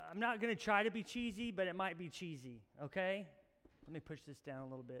I'm not going to try to be cheesy, but it might be cheesy, okay? Let me push this down a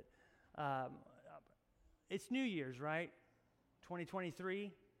little bit. It's New Year's, right?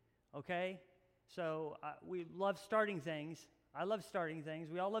 2023, okay? So we love starting things. I love starting things.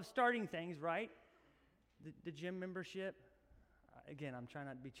 We all love starting things, right? The gym membership. Again, I'm trying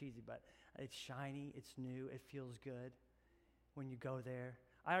not to be cheesy, but it's shiny, it's new, it feels good when you go there.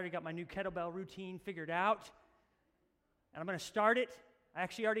 I already got my new kettlebell routine figured out, and I'm going to start it. I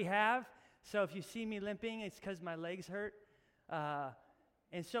actually already have. So if you see me limping, it's because my legs hurt.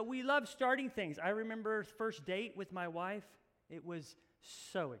 And so we love starting things. I remember first date with my wife. It was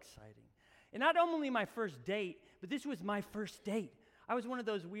so exciting. And not only my first date, but this was my first date. I was one of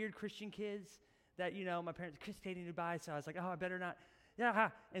those weird Christian kids that, my parents, Chris dating Dubai, so I was like, oh, I better not. Yeah.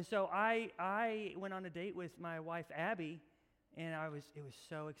 And so I went on a date with my wife, Abby, and it was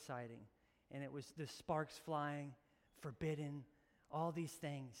so exciting. And it was the sparks flying, forbidden, all these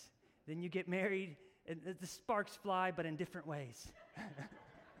things. Then you get married, and the sparks fly, but in different ways.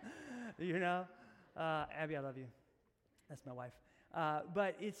 Abby, I love you. That's my wife.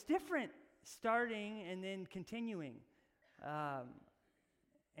 But it's different, starting and then continuing.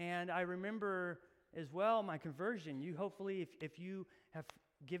 And I remember as well my conversion. You hopefully, if you have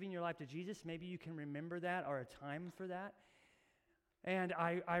given your life to Jesus, maybe you can remember that or a time for that. And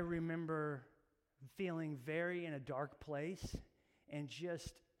I remember feeling very in a dark place and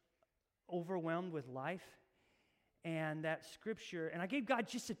just overwhelmed with life. And that scripture, and I gave God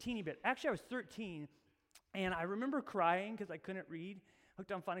just a teeny bit. Actually, I was 13, and I remember crying because I couldn't read.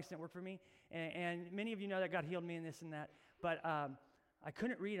 Hooked on Phonics didn't work for me. And many of you know that God healed me and this and that. But I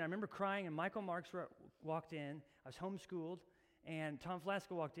couldn't read. I remember crying, and Michael Marks walked in. I was homeschooled, and Tom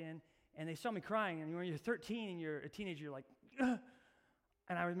Flasco walked in, and they saw me crying. And when you're 13 and you're a teenager, you're like, ugh.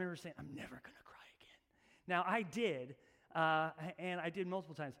 And I remember saying, I'm never going to cry again. Now, I did, and I did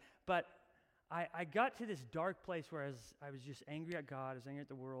multiple times. But I got to this dark place where I was just angry at God. I was angry at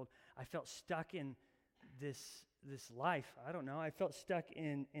the world. I felt stuck in this life. I don't know. I felt stuck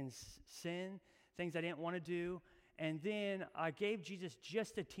in sin, things I didn't want to do. And then I gave Jesus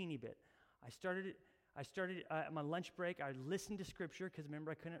just a teeny bit. I started at my lunch break. I listened to Scripture because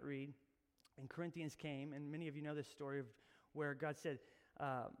remember I couldn't read. And Corinthians came, and many of you know this story of where God said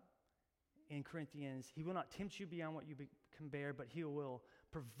in Corinthians, He will not tempt you beyond what you can bear, but He will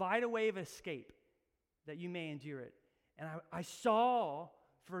provide a way of escape that you may endure it. And I saw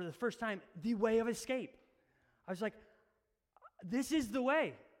for the first time the way of escape. I was like, this is the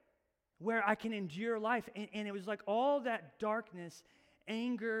way where I can endure life. And it was like all that darkness,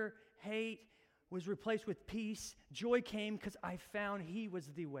 anger, hate was replaced with peace. Joy came because I found He was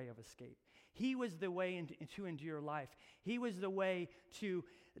the way of escape. He was the way to endure life. He was the way to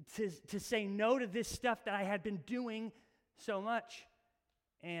say no to this stuff that I had been doing so much.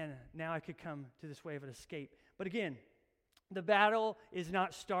 And now I could come to this way of an escape. But again, the battle is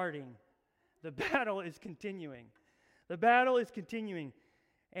not starting. The battle is continuing. The battle is continuing.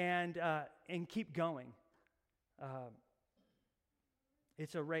 And keep going.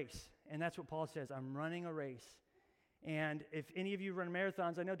 It's a race. And that's what Paul says. I'm running a race. And if any of you run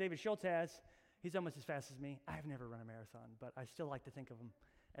marathons, I know David Schultz has. He's almost as fast as me. I've never run a marathon, but I still like to think of him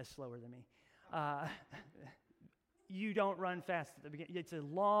as slower than me. You don't run fast at the beginning. It's a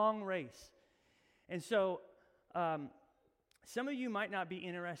long race. And so some of you might not be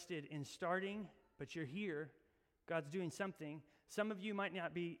interested in starting, but you're here. God's doing something. Some of you might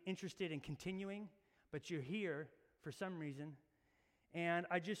not be interested in continuing, but you're here for some reason. And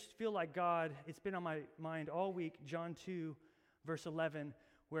I just feel like God, it's been on my mind all week, John 2, verse 11,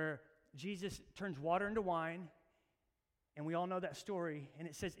 where Jesus turns water into wine, and we all know that story, and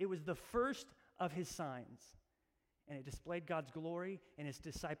it says it was the first of His signs. And it displayed God's glory, and His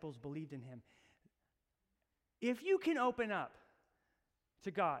disciples believed in Him. If you can open up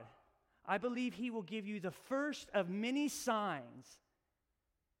to God, I believe He will give you the first of many signs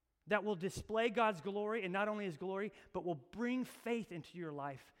that will display God's glory, and not only His glory, but will bring faith into your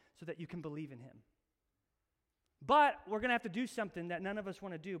life so that you can believe in Him. But we're going to have to do something that none of us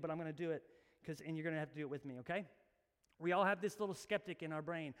want to do, but I'm going to do it, and you're going to have to do it with me, okay? We all have this little skeptic in our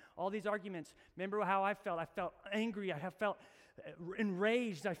brain. All these arguments. Remember how I felt? I felt angry. I have felt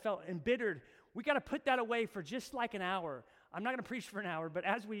enraged. I felt embittered. We got to put that away for just like an hour. I'm not going to preach for an hour, but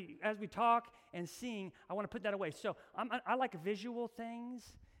as we talk and sing, I want to put that away. So I like visual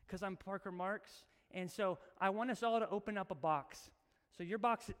things because I'm Parker Marks, and so I want us all to open up a box. So your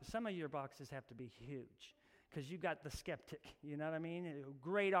box, some of your boxes have to be huge because you've got the skeptic. You know what I mean?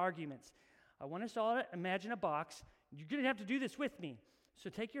 Great arguments. I want us all to imagine a box. You're going to have to do this with me. So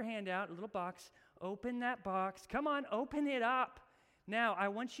take your hand out, a little box, open that box. Come on, open it up. Now, I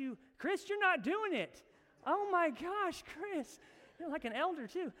want you, Chris, you're not doing it. Oh my gosh, Chris, you're like an elder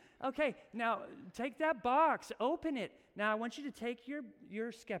too. Okay, now take that box, open it. Now I want you to take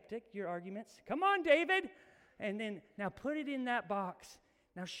your skeptic, your arguments. Come on, David. And then now put it in that box.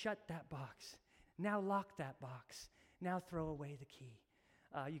 Now shut that box. Now lock that box. Now throw away the key.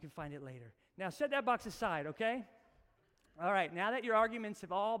 You can find it later. Now set that box aside, okay? All right, now that your arguments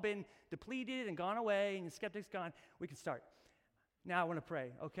have all been depleted and gone away and the skeptic's gone, we can start. Now I want to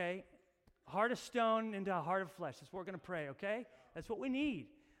pray, okay? Heart of stone into a heart of flesh. That's what we're going to pray, okay? That's what we need.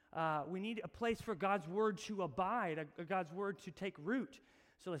 We need a place for God's word to abide, God's word to take root.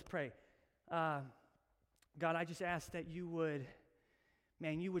 So let's pray. God, I just ask that you would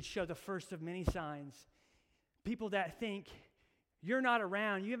show the first of many signs. People that think you're not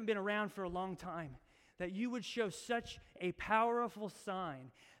around, you haven't been around for a long time, that you would show such a powerful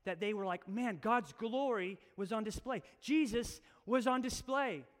sign that they were like, man, God's glory was on display. Jesus was on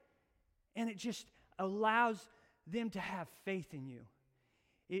display. And it just allows them to have faith in you.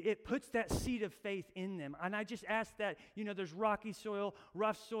 It puts that seed of faith in them. And I just ask that, there's rocky soil,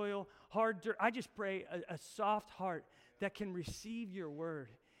 rough soil, hard dirt. I just pray a soft heart that can receive your word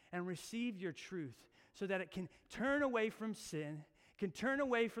and receive your truth so that it can turn away from sin, can turn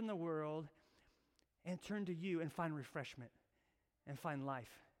away from the world, and turn to you and find refreshment and find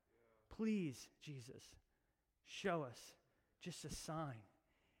life. Please, Jesus, show us just a sign.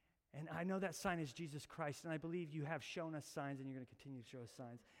 And I know that sign is Jesus Christ, and I believe you have shown us signs, and you're going to continue to show us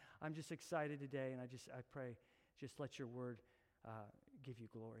signs. I'm just excited today, and I pray, just let your word give you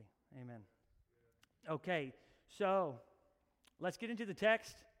glory. Amen. Okay, so let's get into the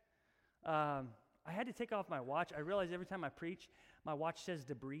text. I had to take off my watch. I realize every time I preach, my watch says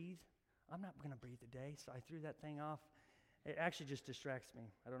to breathe. I'm not going to breathe today, so I threw that thing off. It actually just distracts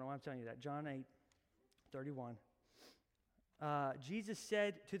me. I don't know why I'm telling you that. John 8:31. Jesus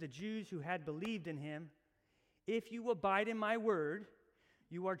said to the Jews who had believed in him, if you abide in my word,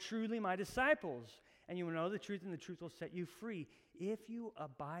 you are truly my disciples, and you will know the truth, and the truth will set you free. If you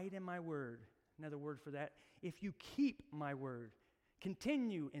abide in my word, another word for that, if you keep my word,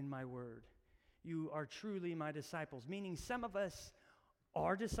 continue in my word, you are truly my disciples. Meaning some of us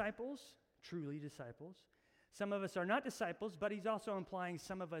are disciples, truly disciples. Some of us are not disciples, but he's also implying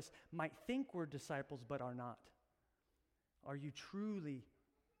some of us might think we're disciples but are not. Are you truly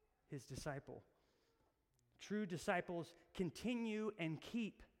his disciple? True disciples continue and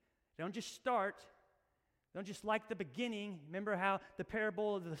keep. Don't just start. Don't just like the beginning. Remember how the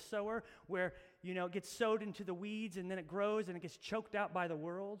parable of the sower, where, it gets sowed into the weeds and then it grows and it gets choked out by the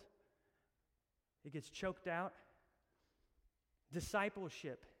world? It gets choked out.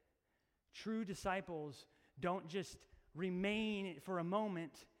 Discipleship. True disciples don't just remain for a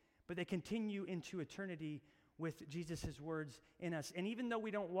moment, but they continue into eternity with Jesus' words in us. And even though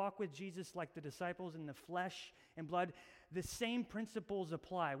we don't walk with Jesus like the disciples in the flesh and blood, the same principles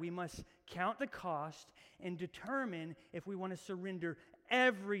apply. We must count the cost and determine if we want to surrender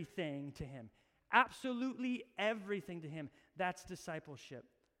everything to him. Absolutely everything to him. That's discipleship.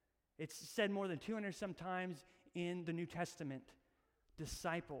 It's said more than 200 some times in the New Testament.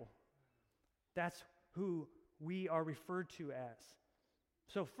 Disciple. That's who we are referred to as.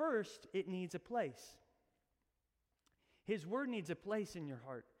 So first, it needs a place. His word needs a place in your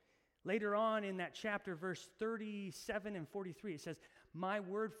heart. Later on in that chapter, verse 37 and 43, it says, my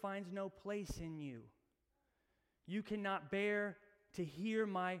word finds no place in you. You cannot bear to hear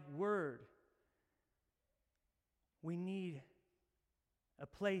my word. We need a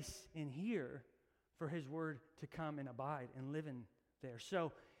place in here for his word to come and abide and live in there.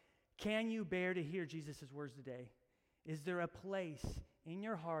 So, can you bear to hear Jesus' words today? Is there a place in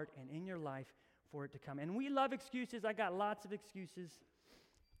your heart and in your life for it to come? And we love excuses. I got lots of excuses,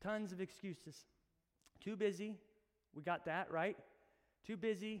 tons of excuses. Too busy. We got that, right? Too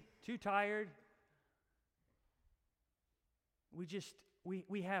busy, too tired.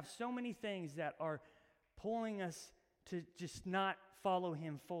 We have so many things that are pulling us to just not follow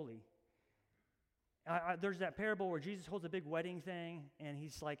him fully. There's that parable where Jesus holds a big wedding thing, and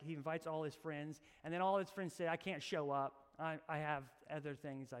he invites all his friends, and then all his friends say, I can't show up. I have other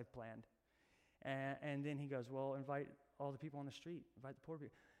things I've planned. And then he goes, well, invite all the people on the street. Invite the poor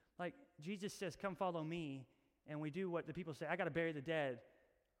people. Like, Jesus says, come follow me, and we do what the people say. I got to bury the dead.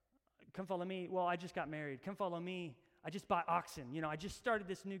 Come follow me. Well, I just got married. Come follow me. I just bought oxen. I just started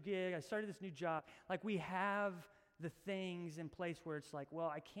this new gig. I started this new job. Like, we have the things in place where it's like, well,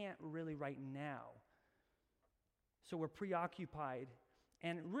 I can't really right now. So we're preoccupied.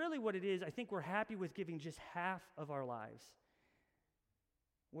 And really what it is, I think we're happy with giving just half of our lives.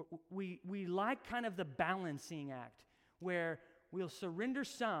 We like kind of the balancing act where we'll surrender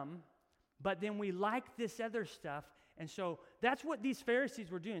some, but then we like this other stuff. And so that's what these Pharisees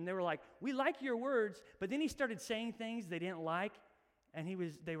were doing. They were like, we like your words, but then he started saying things they didn't like, and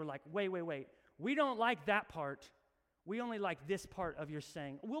they were like, wait. We don't like that part. We only like this part of your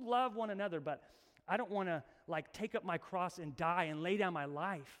saying. We'll love one another, but I don't want to like take up my cross and die and lay down my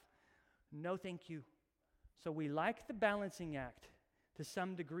life. No, thank you. So we like the balancing act to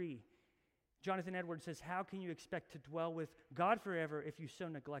some degree. Jonathan Edwards says, how can you expect to dwell with God forever if you so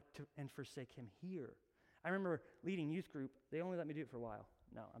neglect to and forsake him here? I remember leading youth group. They only let me do it for a while.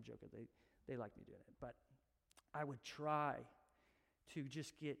 No, I'm joking. They like me doing it. But I would try to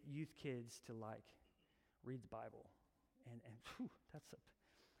just get youth kids to like read the Bible. And whew,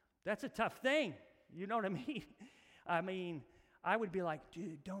 that's a tough thing. You know what I mean? I mean, I would be like,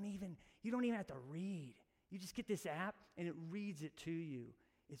 dude, you don't even have to read. You just get this app and it reads it to you.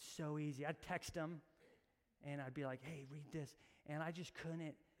 It's so easy. I'd text them and I'd be like, hey, read this. And I just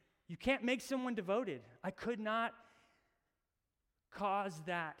couldn't. You can't make someone devoted. I could not cause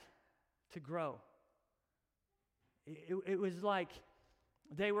that to grow. It was like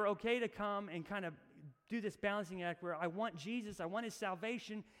they were okay to come and kind of do this balancing act where I want Jesus, I want his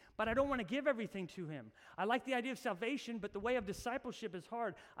salvation, but I don't want to give everything to him. I like the idea of salvation, but the way of discipleship is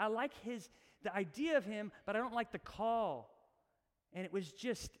hard. I like the idea of him, but I don't like the call. And it was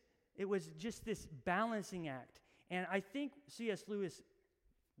just this balancing act. And I think C.S. Lewis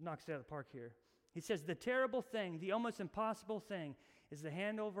knocks it out of the park here. He says, the terrible thing, the almost impossible thing, is to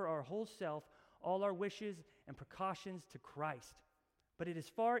hand over our whole self, all our wishes and precautions to Christ. But it is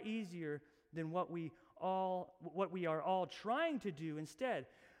far easier than what we are all trying to do instead.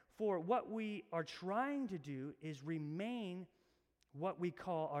 For what we are trying to do is remain what we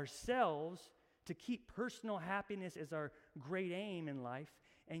call ourselves, to keep personal happiness as our great aim in life,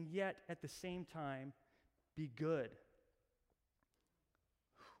 and yet at the same time be good.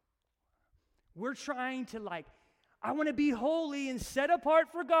 We're trying to I want to be holy and set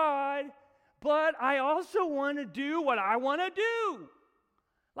apart for God, but I also want to do what I want to do.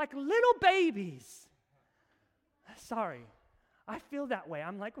 Like little babies. Sorry. I feel that way.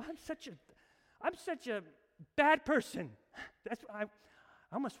 I'm like, well, I'm such a bad person. That's what I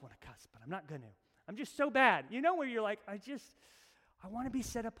almost want to cuss, but I'm not going to. I'm just so bad. You know, where you're like, I want to be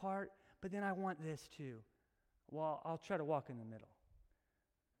set apart, but then I want this too. Well, I'll try to walk in the middle.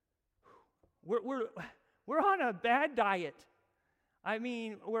 We're on a bad diet. I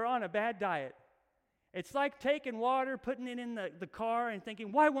mean, we're on a bad diet. It's like taking water, putting it in the car, and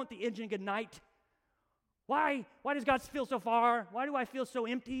thinking, why won't the engine ignite? Why does God feel so far? Why do I feel so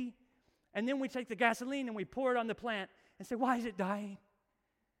empty? And then we take the gasoline and we pour it on the plant and say, why is it dying?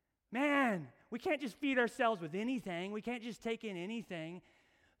 Man, we can't just feed ourselves with anything. We can't just take in anything.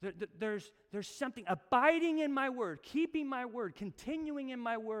 There's something abiding in my word, keeping my word, continuing in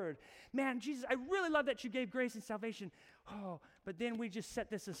my word. Man, Jesus, I really love that you gave grace and salvation. Oh, but then we just set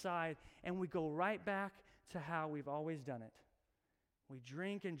this aside and we go right back to how we've always done it. We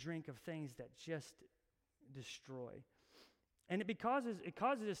drink and drink of things that just destroy. And it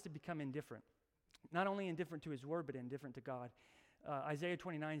causes us to become indifferent. Not only indifferent to his word, but indifferent to God. Isaiah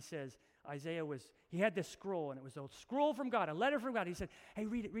 29 says, he had this scroll, and it was a scroll from God, a letter from God. He said, hey,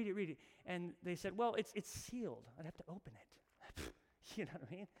 read it. And they said, well, it's sealed. I'd have to open it. You know what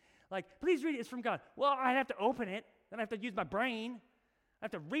I mean? Like, please read it. It's from God. Well, I'd have to open it. Then I have to use my brain. I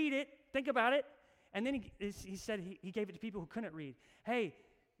have to read it, think about it. And then he said he gave it to people who couldn't read. Hey,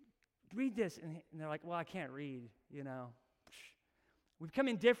 read this. And they're like, well, I can't read, you know. We've become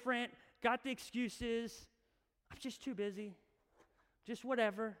indifferent, got the excuses. I'm just too busy. Just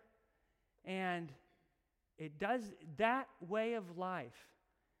whatever. And that way of life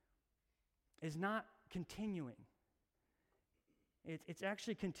is not continuing. It's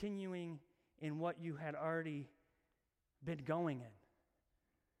actually continuing in what you had already been going in.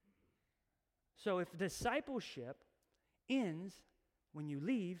 So if discipleship ends when you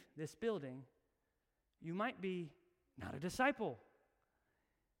leave this building, you might be not a disciple.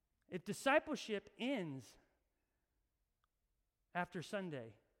 If discipleship ends after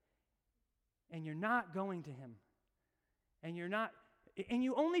Sunday, and you're not going to him, and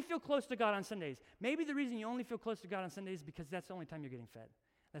you only feel close to God on Sundays. Maybe the reason you only feel close to God on Sundays is because that's the only time you're getting fed.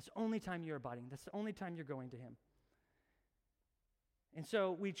 That's the only time you're abiding. That's the only time you're going to him. And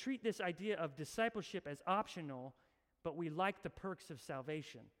so we treat this idea of discipleship as optional, but we like the perks of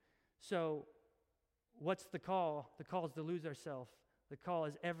salvation. So what's the call? The call is to lose ourselves. The call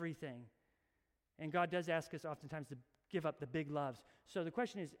is everything. And God does ask us oftentimes to give up the big loves. So the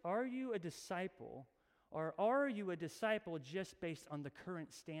question is, are you a disciple, or are you a disciple just based on the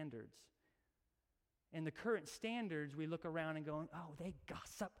current standards? And the current standards, we look around and go, oh, they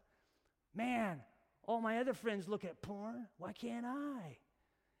gossip. Man, all my other friends look at porn. Why can't I?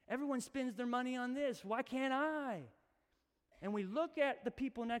 Everyone spends their money on this. Why can't I? And we look at the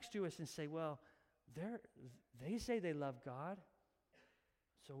people next to us and say, well, they say they love God.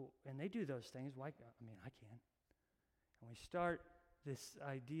 So, and they do those things. Why? I mean, I can. And we start this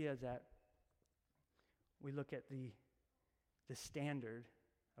idea that we look at the standard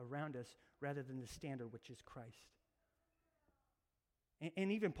around us rather than the standard, which is Christ.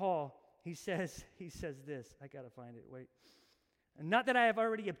 And even Paul, he says this. I got to find it. Wait. Not that I have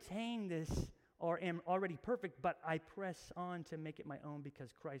already obtained this or am already perfect, but I press on to make it my own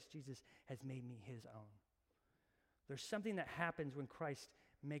because Christ Jesus has made me his own. There's something that happens when Christ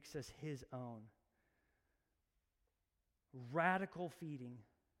makes us his own. Radical feeding,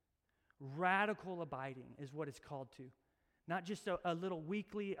 radical abiding is what it's called to. Not just a little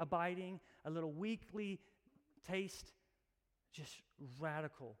weekly abiding, a little weekly taste, just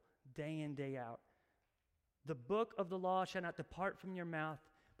radical, day in, day out. The book of the law shall not depart from your mouth,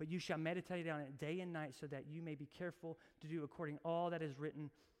 but you shall meditate on it day and night so that you may be careful to do according to all that is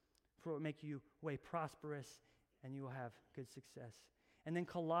written, for it will make you way prosperous and you will have good success. And then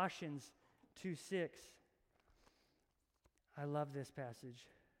Colossians 2:6. I love this passage.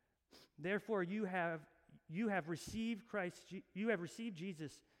 Therefore you have received Christ, you have received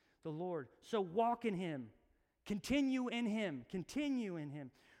Jesus the Lord. So walk in him, continue in him,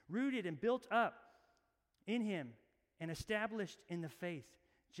 rooted and built up in him and established in the faith,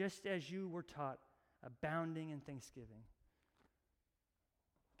 just as you were taught, abounding in thanksgiving.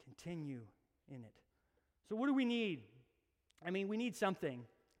 Continue in it. So what do we need? I mean, we need something,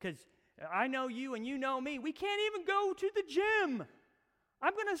 because I know you and you know me. We can't even go to the gym.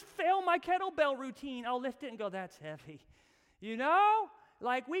 I'm going to fail my kettlebell routine. I'll lift it and go, that's heavy. You know?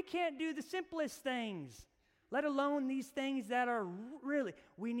 Like, we can't do the simplest things, let alone these things that are really,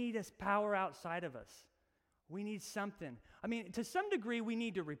 we need this power outside of us. We need something. I mean, to some degree, we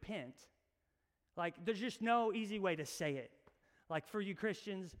need to repent. Like, there's just no easy way to say it. Like, for you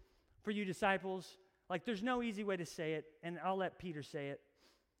Christians, for you disciples, like, there's no easy way to say it, and I'll let Peter say it.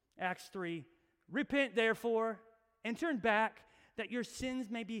 Acts 3, repent, therefore, and turn back, that your sins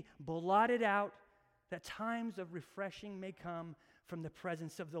may be blotted out, that times of refreshing may come from the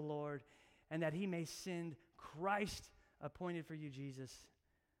presence of the Lord, and that he may send Christ appointed for you, Jesus.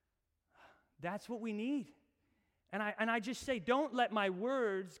 That's what we need. And I just say, don't let my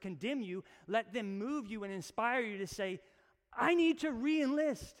words condemn you. Let them move you and inspire you to say, I need to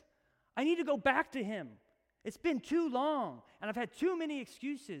re-enlist. I need to go back to him. It's been too long, and I've had too many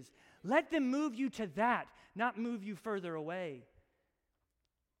excuses. Let them move you to that, not move you further away.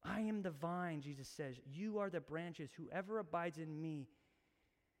 I am the vine, Jesus says. You are the branches. Whoever abides in me,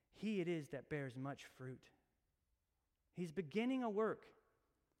 he it is that bears much fruit. He's beginning a work.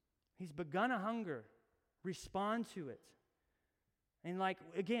 He's begun a hunger. Respond to it. And like,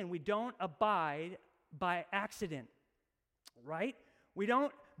 again, we don't abide by accident, right? We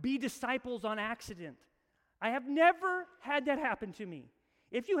don't be disciples on accident. I have never had that happen to me.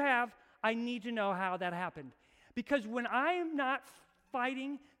 If you have, I need to know how that happened. Because when I am not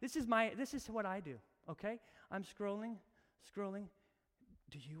fighting, this is what I do, okay? I'm scrolling.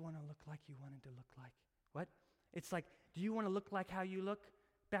 Do you want to look like you wanted to look like? What? It's like, do you want to look like how you look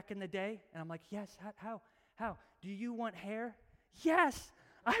back in the day? And I'm like, yes, how? Do you want hair? Yes,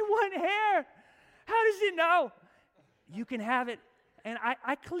 I want hair. How does it know? You can have it. And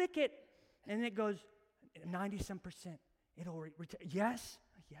I click it, and it goes 90-some%. It'll yes,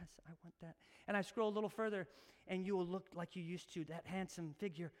 I want that. And I scroll a little further, and you will look like you used to, that handsome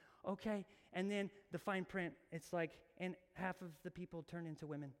figure. Okay, and then the fine print, it's like, and half of the people turn into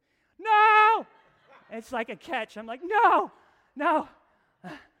women. No! It's like a catch. I'm like, no.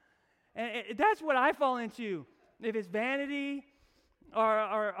 And that's what I fall into. If it's vanity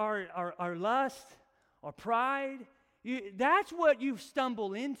or lust or pride, that's what you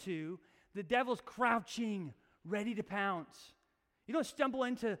stumble into. The devil's crouching, ready to pounce. You don't stumble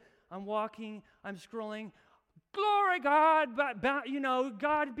into, I'm walking, I'm scrolling, glory God, but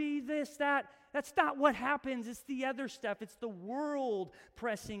God be this, that. That's not what happens. It's the other stuff. It's the world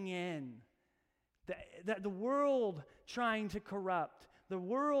pressing in. The world trying to corrupt. The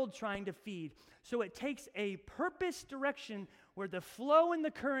world trying to feed. So it takes a purpose direction where the flow and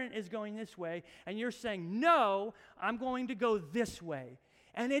the current is going this way, and you're saying, no, I'm going to go this way.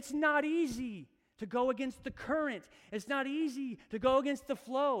 And it's not easy to go against the current. It's not easy to go against the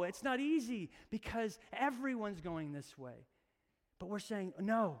flow. It's not easy because everyone's going this way. But we're saying,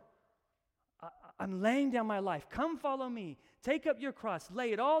 no, I'm laying down my life. Come follow me. Take up your cross.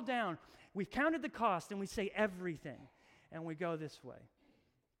 Lay it all down. We've counted the cost, and we say everything, and we go this way.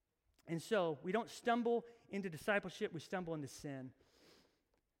 And so we don't stumble into discipleship, we stumble into sin.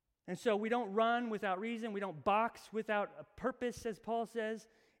 And so we don't run without reason, we don't box without a purpose, as Paul says.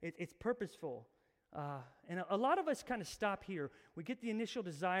 It's purposeful. And a lot of us kind of stop here. We get the initial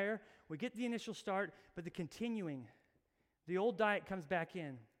desire, we get the initial start, but the continuing, the old diet comes back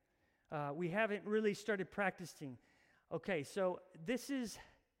in. We haven't really started practicing. Okay, so this is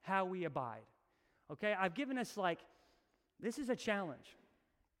how we abide. Okay, I've given us this is a challenge.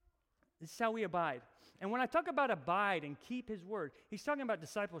 This is how we abide. And when I talk about abide and keep his word, he's talking about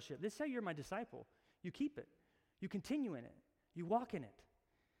discipleship. This is how you're my disciple. You keep it. You continue in it. You walk in it.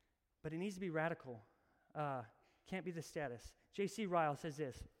 But it needs to be radical. Can't be the status. J.C. Ryle says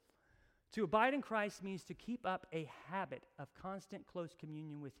this: to abide in Christ means to keep up a habit of constant close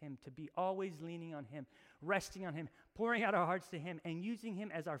communion with him, to be always leaning on him, resting on him, pouring out our hearts to him, and using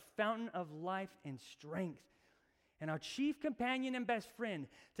him as our fountain of life and strength. And our chief companion and best friend,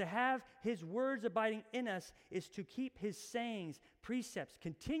 to have his words abiding in us, is to keep his sayings, precepts,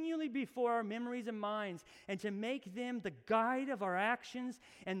 continually before our memories and minds, and to make them the guide of our actions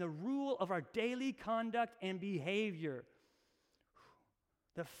and the rule of our daily conduct and behavior.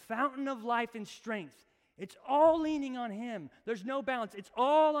 The fountain of life and strength. It's all leaning on him. There's no balance. It's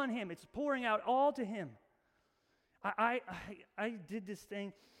all on him. It's pouring out all to him. I did this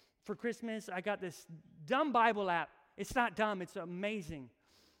thing for Christmas. I got this dumb Bible app. It's not dumb. It's amazing.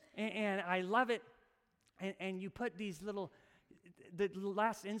 And I love it. And you put these the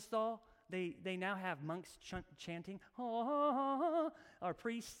last install, they now have monks chanting, or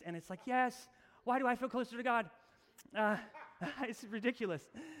priests. And it's like, yes, why do I feel closer to God? It's ridiculous.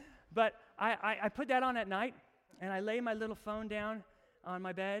 But I put that on at night, and I lay my little phone down on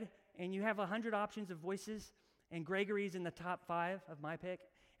my bed, and you have 100 options of voices, and Gregory's in the top 5 of my pick.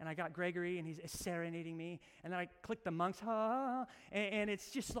 And I got Gregory, and he's serenading me. And then I click the monks, and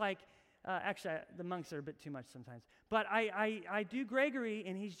it's just like, actually, the monks are a bit too much sometimes. But I do Gregory,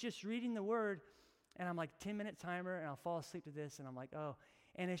 and he's just reading the word, and I'm like, 10-minute timer, and I'll fall asleep to this, and I'm like, oh.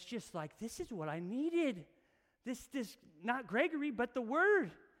 And it's just like, this is what I needed. This not Gregory, but the word.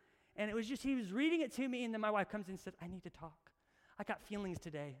 And it was just, he was reading it to me, and then my wife comes in and says, I need to talk. I got feelings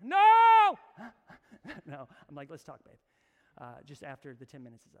today. No! No, I'm like, let's talk, babe. Just after the 10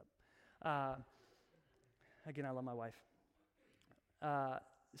 minutes is up. Again, I love my wife.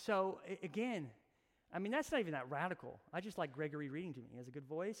 So again, I mean, that's not even that radical. I just like Gregory reading to me. He has a good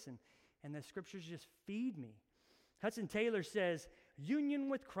voice, and the scriptures just feed me. Hudson Taylor says, union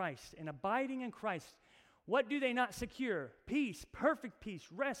with Christ and abiding in Christ, what do they not secure? Peace, perfect peace,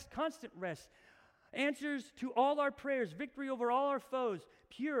 rest, constant rest, answers to all our prayers, victory over all our foes,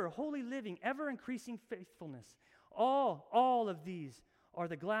 pure, holy living, ever-increasing faithfulness. All of these are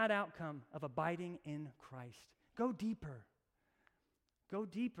the glad outcome of abiding in Christ. Go deeper. Go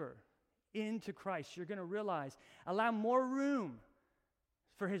deeper into Christ. You're going to realize, allow more room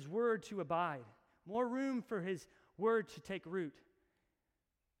for his word to abide, more room for his word to take root.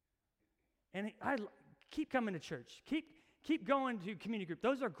 And I keep coming to church. Keep going to community group.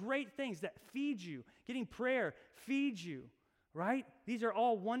 Those are great things that feed you. Getting prayer feeds you, right? These are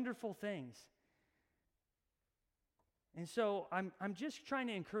all wonderful things. And so I'm just trying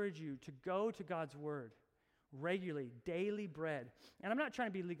to encourage you to go to God's word regularly, daily bread. And I'm not trying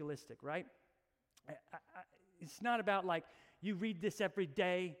to be legalistic, right? It's not about like you read this every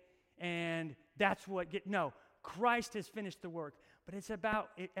day and that's what no, Christ has finished the work. But it's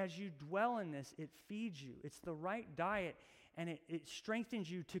about it, as you dwell in this, it feeds you. It's the right diet, and it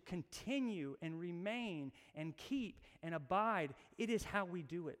strengthens you to continue and remain and keep and abide. It is how we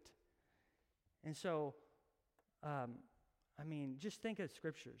do it. And so I mean, just think of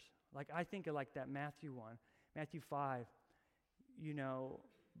scriptures. Like I think of like that Matthew 1, Matthew 5,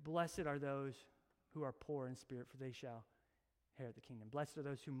 blessed are those who are poor in spirit, for they shall inherit the kingdom. Blessed are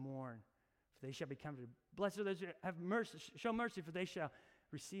those who mourn, for they shall be comforted. Blessed are those who have mercy, show mercy, for they shall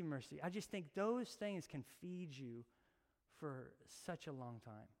receive mercy. I just think those things can feed you for such a long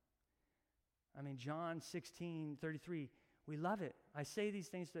time. I mean, John 16:33, we love it. I say these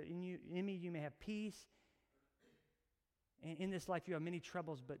things that in me you may have peace. And in this life you have many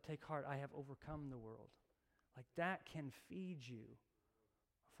troubles, but take heart, I have overcome the world. Like that can feed you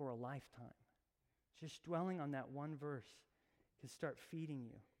for a lifetime. Just dwelling on that one verse can start feeding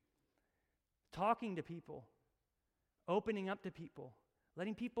you. Talking to people, opening up to people,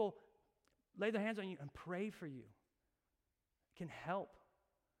 letting people lay their hands on you and pray for you can help.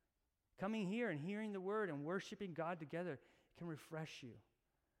 Coming here and hearing the word and worshiping God together can refresh you.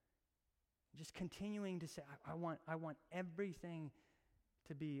 Just continuing to say, I want everything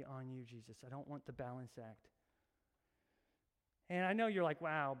to be on you, Jesus. I don't want the balance act. And I know you're like,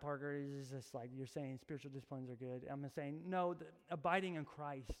 wow, Parker, is this like you're saying spiritual disciplines are good. I'm saying, no, abiding in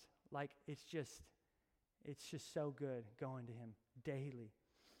Christ, like it's just so good going to him daily.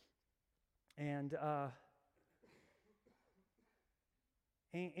 And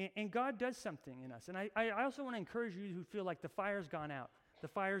God does something in us. And I also want to encourage you who feel like the fire's gone out, the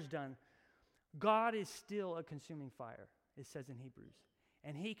fire's done. God is still a consuming fire, it says in Hebrews.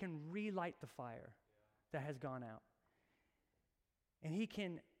 And he can relight the fire that has gone out. And he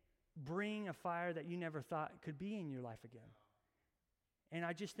can bring a fire that you never thought could be in your life again. And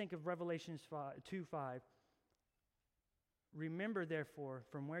I just think of Revelation 2:5. Remember, therefore,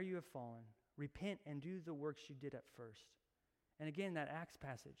 from where you have fallen, repent and do the works you did at first. And again, that Acts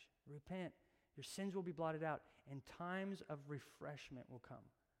passage, repent, your sins will be blotted out, and times of refreshment will come.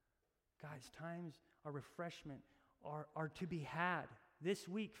 Guys, times of refreshment are to be had this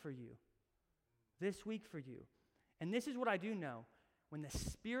week for you. This week for you. And this is what I do know. When the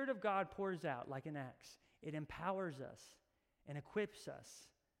Spirit of God pours out, like in Acts, it empowers us and equips us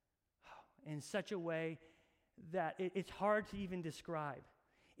in such a way that it's hard to even describe.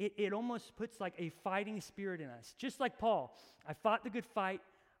 It almost puts like a fighting spirit in us. Just like Paul, I fought the good fight,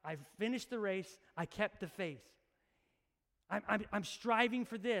 I finished the race, I kept the faith. I'm striving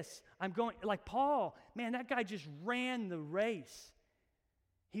for this. I'm going, like Paul, man, that guy just ran the race.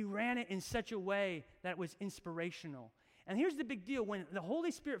 He ran it in such a way that was inspirational. And here's the big deal. When the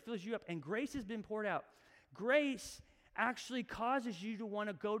Holy Spirit fills you up and grace has been poured out, grace actually causes you to want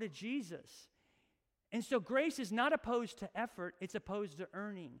to go to Jesus. And so grace is not opposed to effort, it's opposed to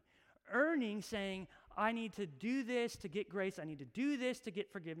earning. Earning, saying, I need to do this to get grace, I need to do this to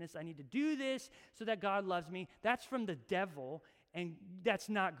get forgiveness, I need to do this so that God loves me. That's from the devil, and that's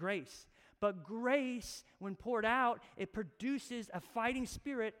not grace. But grace, when poured out, it produces a fighting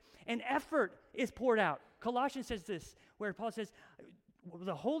spirit, and effort is poured out. Colossians says this, where Paul says,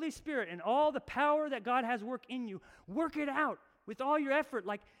 the Holy Spirit and all the power that God has work in you, work it out with all your effort,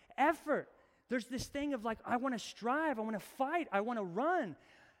 like effort. There's this thing of like, I want to strive, I want to fight, I want to run.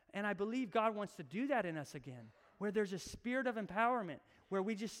 And I believe God wants to do that in us again, where there's a spirit of empowerment, where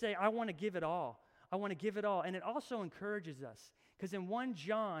we just say, I want to give it all. I want to give it all. And it also encourages us. Because in 1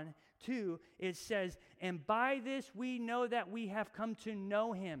 John 2, it says, and by this we know that we have come to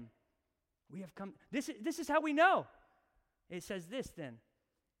know him. We have come, this is how we know. It says this then,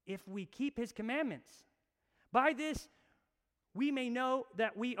 if we keep his commandments. By this we may know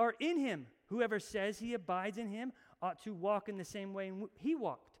that we are in him. Whoever says he abides in him ought to walk in the same way he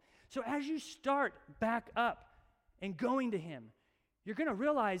walked. So as you start back up and going to him, you're going to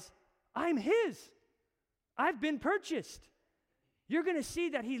realize, I'm his. I've been purchased. You're going to see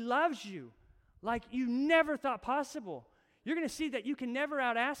that he loves you like you never thought possible. You're going to see that you can never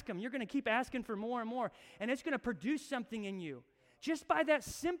out-ask him. You're going to keep asking for more and more, and it's going to produce something in you. Just by that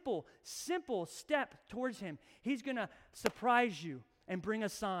simple step towards him, he's going to surprise you and bring a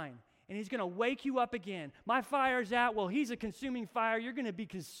sign. And he's going to wake you up again. My fire's out. Well, he's a consuming fire. You're going to be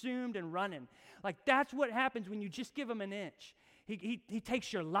consumed and running. Like that's what happens when you just give him an inch. He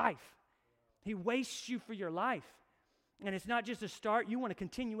takes your life. He wastes you for your life. And it's not just a start. You want to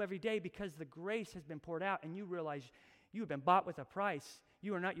continue every day because the grace has been poured out and you realize you have been bought with a price.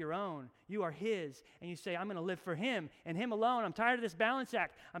 You are not your own. You are his. And you say, I'm going to live for him and him alone. I'm tired of this balance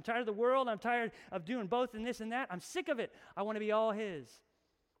act. I'm tired of the world. I'm tired of doing both and this and that. I'm sick of it. I want to be all his.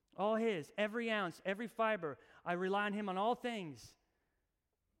 All his, every ounce, every fiber. I rely on him on all things.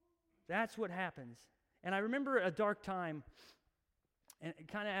 That's what happens. And I remember a dark time, and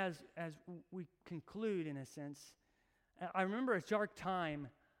kind of as we conclude in a sense, I remember a dark time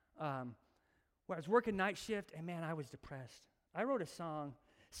where I was working night shift, and man, I was depressed. I wrote a song,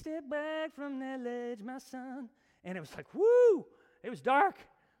 Step Back from That Ledge, My Son, and it was like, woo! It was dark.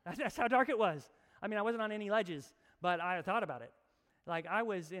 That's how dark it was. I mean, I wasn't on any ledges, but I thought about it. Like I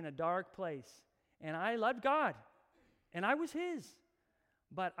was in a dark place, and I loved God, and I was his.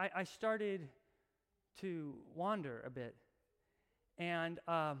 But I started to wander a bit. And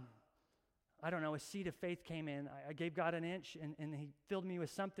I don't know, a seed of faith came in. I gave God an inch, and he filled me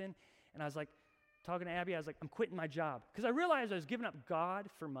with something. And I was like, talking to Abby, I was like, I'm quitting my job. Because I realized I was giving up God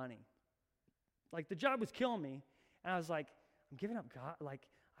for money. Like the job was killing me. And I was like, I'm giving up God. Like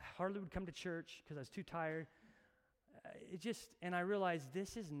I hardly would come to church because I was too tired. And I realized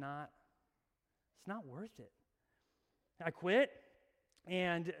it's not worth it. I quit,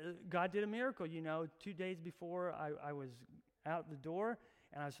 and God did a miracle. 2 days before I was out the door,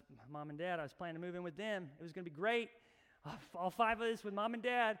 and Mom and Dad, I was planning to move in with them. It was going to be great. All 5 of us with Mom and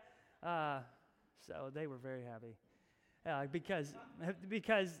Dad. So they were very happy. because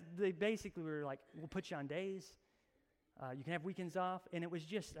they basically were like, we'll put you on days. You can have weekends off. And it was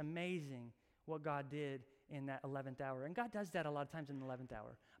just amazing what God did in that 11th hour. And God does that a lot of times in the 11th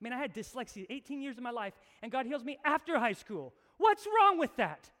hour. I mean, I had dyslexia 18 years of my life, and God heals me after high school. What's wrong with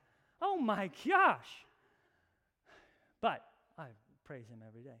that? Oh my gosh. But I praise him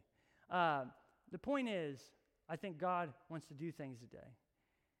every day. The point is, I think God wants to do things today.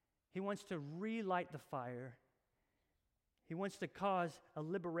 He wants to relight the fire. He wants to cause a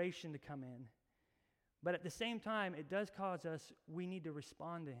liberation to come in. But at the same time, it does cause us, we need to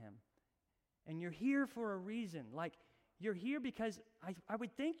respond to him. And you're here for a reason. Like, you're here because, I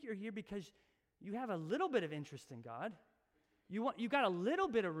would think you're here because you have a little bit of interest in God. You got a little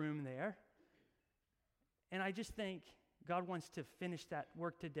bit of room there. And I just think God wants to finish that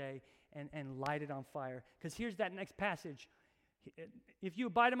work today and light it on fire. Because here's that next passage. If you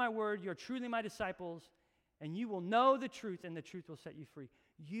abide in my word, you're truly my disciples, and you will know the truth, and the truth will set you free.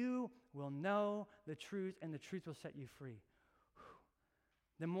 You will know the truth, and the truth will set you free.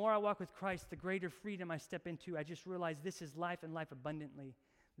 The more I walk with Christ, the greater freedom I step into. I just realize this is life and life abundantly.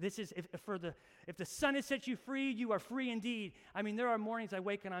 This is, if the Son has set you free, you are free indeed. I mean, there are mornings I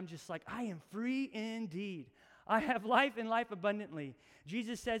wake and I'm just like, I am free indeed. I have life and life abundantly.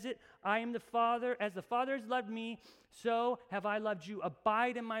 Jesus says it, I am the Father. As the Father has loved me, so have I loved you.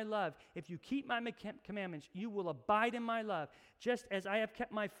 Abide in my love. If you keep my commandments, you will abide in my love, just as I have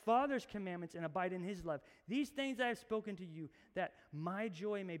kept my Father's commandments and abide in his love. These things I have spoken to you, that my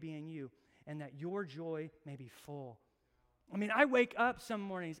joy may be in you, and that your joy may be full. I mean, I wake up some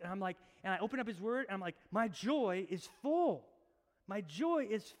mornings, and I'm like, and I open up his word, and I'm like, my joy is full. My joy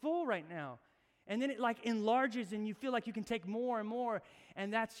is full right now. And then it like enlarges and you feel like you can take more and more.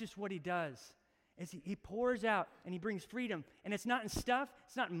 And that's just what he does. Is he pours out and he brings freedom. And it's not in stuff,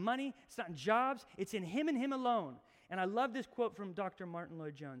 it's not in money, it's not in jobs, it's in him and him alone. And I love this quote from Dr. Martin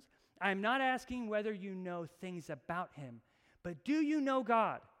Lloyd-Jones. I am not asking whether you know things about him, but do you know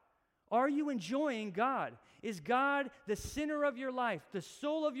God? Are you enjoying God? Is God the center of your life, the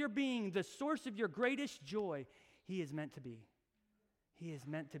soul of your being, the source of your greatest joy? He is meant to be. He is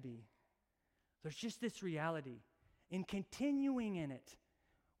meant to be. There's just this reality. In continuing in it,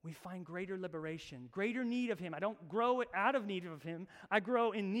 we find greater liberation, greater need of him. I don't grow out of need of him. I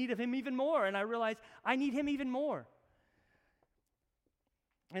grow in need of him even more, and I realize I need him even more.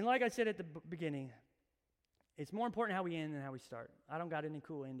 And like I said at the beginning, it's more important how we end than how we start. I don't got any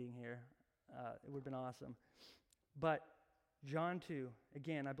cool ending here. It would have been awesome. But John 2,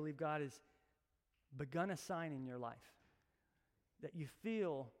 again, I believe God has begun a sign in your life that you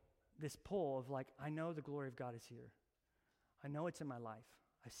feel this pull of like, I know the glory of God is here. I know it's in my life.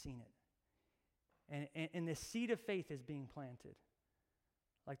 I've seen it. And this seed of faith is being planted.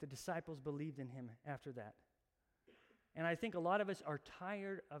 Like the disciples believed in him after that. And I think a lot of us are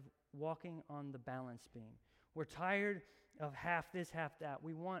tired of walking on the balance beam. We're tired of half this, half that.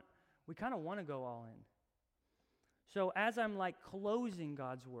 We kind of want to go all in. So as I'm like closing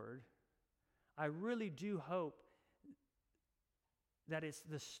God's word, I really do hope that it's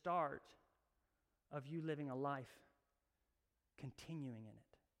the start of you living a life continuing in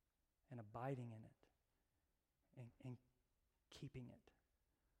it and abiding in it and keeping it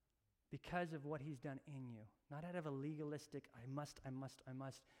because of what he's done in you. Not out of a legalistic, I must,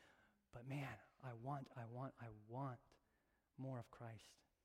 but man, I want more of Christ.